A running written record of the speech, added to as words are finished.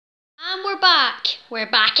And we're back. We're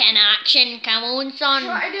back in action. Come on, son.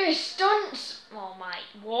 Try to do stunts. Oh my,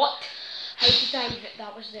 what? How did I even,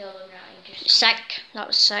 that was the other night. Just sick. That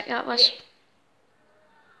was sick. That was. Yeah.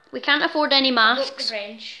 We can't afford any broke masks. the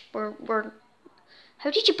bench. We're.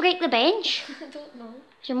 How did you break the bench? I don't know.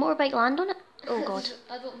 Did your motorbike land on it? Oh god.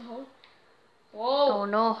 I don't know. Whoa. Oh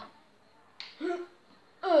no.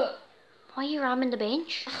 Uh. Why are you ramming the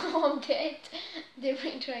bench? Oh, I'm dead. They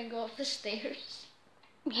might try and go up the stairs.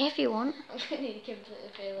 Yeah, if you want. I'm gonna need to completely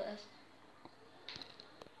fail at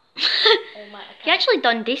this. Oh my, I You actually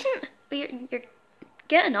done decent, but you're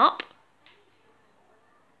getting up.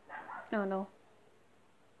 Oh no.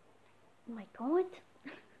 Oh my god.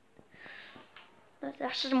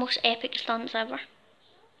 This is the most epic stunts ever.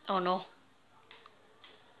 Oh no.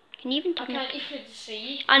 Can you even I turn can't it? even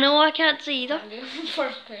see. I know, I can't see either. I'm doing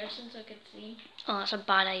first person so I can see. Oh, that's a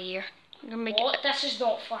bad idea. You're gonna make What? This is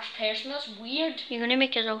not first person, that's weird. You're gonna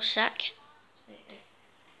make us all sick.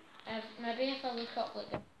 Maybe if I look up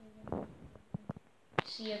like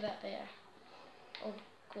see a bit better. Oh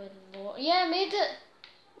good lord. Yeah, I made it.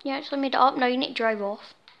 You actually made it up, now you need to drive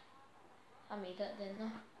off. I made it, didn't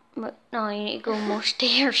I? But no, you need to go more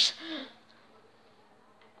stairs.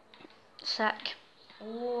 Sick.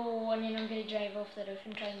 Oh, and then I'm going to drive off the roof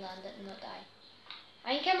and try and land it and not die.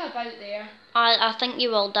 I think I'm about there. I think you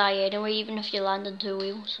will die anyway, even if you land on two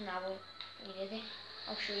wheels. Nah, well, you ready?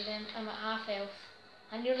 I'll show you then. I'm at half health.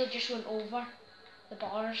 I nearly just went over the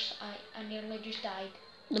bars. I nearly just died.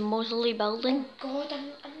 The Mosley building. Oh god,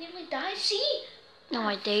 I nearly died. See? No,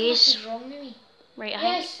 my What days. is wrong with me? Right, I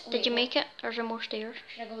Yes. think. Did you make it? Or is there more stairs?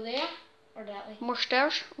 Should I go there or that way? More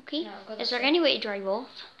stairs? Okay. No, I'll go Is this there way. any way to drive off?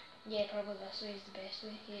 Yeah, probably this way is the best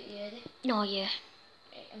way. You ready? No, yeah.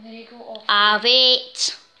 Right, I'm gonna go off.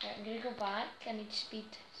 Wait. Right, I'm gonna go back. I need speed.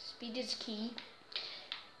 Speed is key.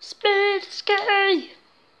 Speed is key.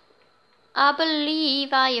 I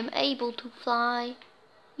believe I am able to fly.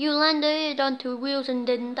 You landed on two wheels and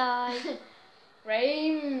didn't die.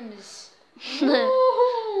 Rhymes.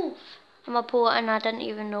 Woo! I'm a poet and I didn't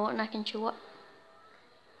even know it and I can show it.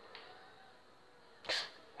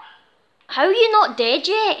 How are you not dead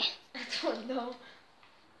yet? I don't know.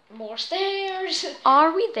 More stairs.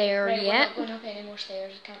 Are we there Right, yet? we're not going up any more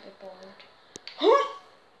stairs. I can't be bothered.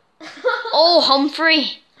 Oh,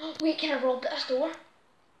 Humphrey. Wait, can I rob this door?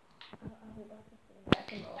 I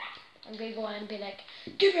can rob. I'm going to go in and be like,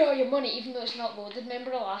 give me all your money, even though it's not loaded.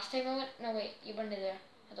 Remember the last time I went? No, wait, you weren't there.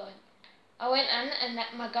 I went in and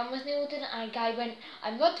my gun was not loaded and a guy went,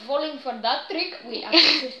 I'm not falling for that trick. Wait,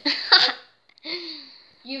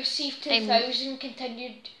 you received 2,000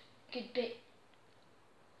 continued good bit.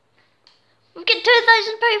 We've got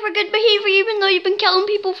 £2,000 for good behaviour even though you've been killing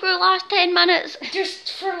people for the last 10 minutes.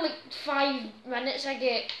 Just for like 5 minutes I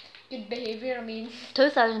get good behaviour, I mean.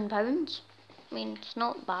 £2,000? I mean, it's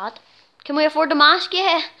not bad. Can we afford the mask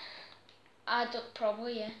yet? I don't,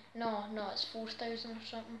 probably, yeah. No, it's 4,000 or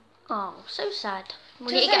something. Oh, so sad.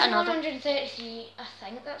 We need to get another. 2,133, I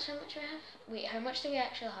think that's how much we have. Wait, how much do we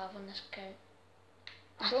actually have on this account?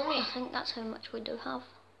 I think that's how much we do have.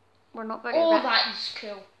 We're not very Oh, rich. that is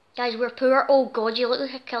cool. Guys, we're poor. Oh god, you look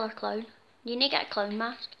like a killer clown. You need to get a clown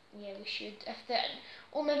mask. Yeah, we should.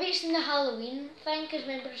 Oh, maybe it's in the Halloween thing, because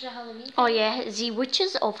remember it's a Halloween thing. Oh yeah, the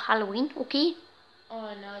witches of Halloween, okay?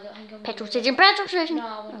 Oh no, I don't think I'm Petrol gonna station, do that. petrol station! No,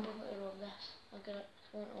 I won't be able to rob this. I'll get it.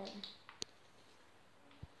 It won't open.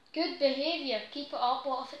 Good behaviour. Keep it up.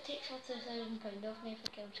 What if it takes like £2,000 off me if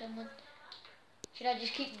I kill someone? Should I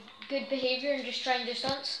just keep good behaviour and just try and do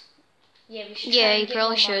stunts? Yeah, we should. Yeah, you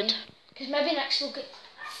probably should. Because maybe next we'll get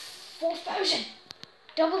 4,000.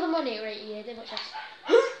 Double the money, right? Yeah, they watch this.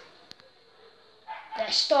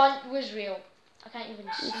 The stunt was real. I can't even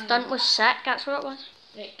see. The stunt was sick, that's what it was.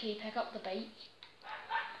 Right, can you pick up the bike?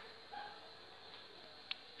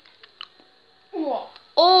 What?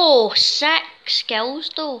 Oh, sick skills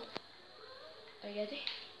though. Are you ready?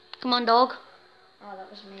 Come on, dog. Oh, that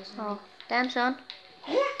was amazing. Oh, damn son.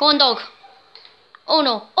 Go on, dog. Oh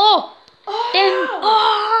no. Oh! Oh! Damn.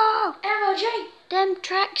 Oh! MLJ! Damn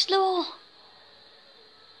tracks though.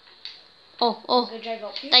 Oh. Good drive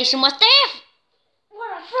up here. Dyson was dead.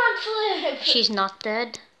 What a front flip! She's not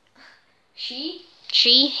dead. She?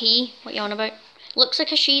 She, he, what you on about? Looks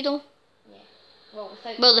like a she though. Yeah. Well,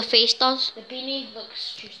 without Well, the face does. the beanie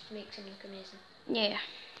looks just makes him look amazing. Yeah.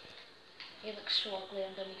 He looks so ugly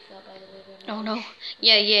underneath that, by the way. Oh no.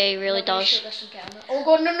 Yeah, he really does. Show this on camera. Oh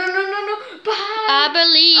god, no! Bye! I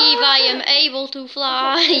believe I am able to I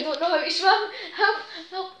fly. don't know how to swim.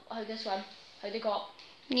 Help! How to swim? How to go up?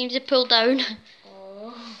 You need to pull down.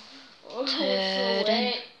 Oh, it's so wet.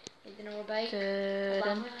 I don't know about. I'm Turn.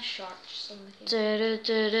 wearing shorts. awesome looking.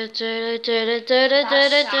 That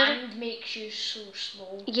That sand makes you so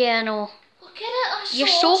slow. Yeah, I know. Look at it, that's You're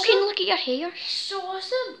so soaking, awesome. look at your hair. It's so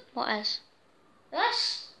awesome. What is?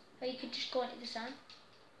 This, how you could just go into the sand.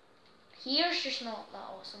 Here's just not that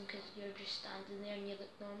awesome because you're just standing there and you look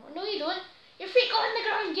normal. No, you don't. Your feet go on the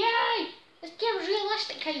ground, yay! This game's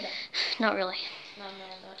realistic, kinda. Not really. No,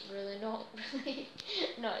 not really, not really.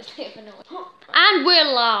 No, it's definitely not. And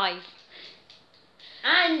we're live.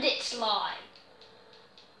 And it's live.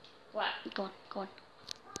 What? Go on, go on.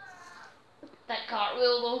 That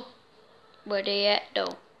cartwheel though. Where they at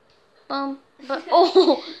though? But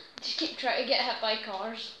oh, Just keep trying to get hit by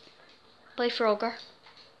cars. play Frogger.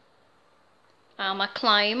 I'ma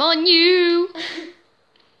climb on you.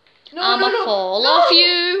 I'ma fall off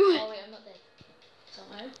you. Oh wait, I'm not dead.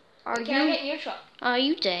 Somehow. Are Wait, can I you? get in your truck? Are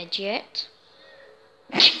you dead yet?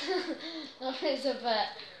 That was a bit.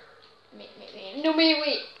 No,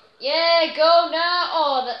 wait. Yeah, go now.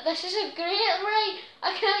 Oh, this is a great ride.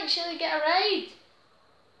 I can actually get a ride.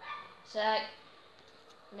 Sick.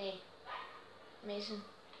 Amazing.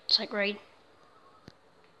 It's like right.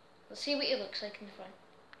 Let's see what he looks like in the front.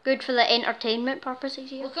 Good for the entertainment purposes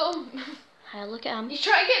here. Look at him. Hi, look at him. He's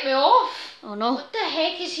trying to get me off. Oh no. What the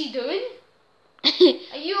heck is he doing?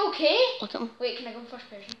 Are you okay? Look at him. Wait, can I go in first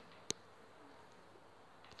person?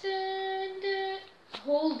 Dun, dun.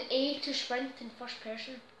 Hold A to sprint in first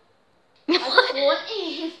person. I don't want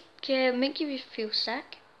to. Okay, make you feel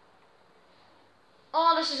sick.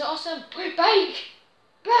 Oh, this is awesome. Bike!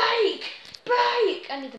 I need to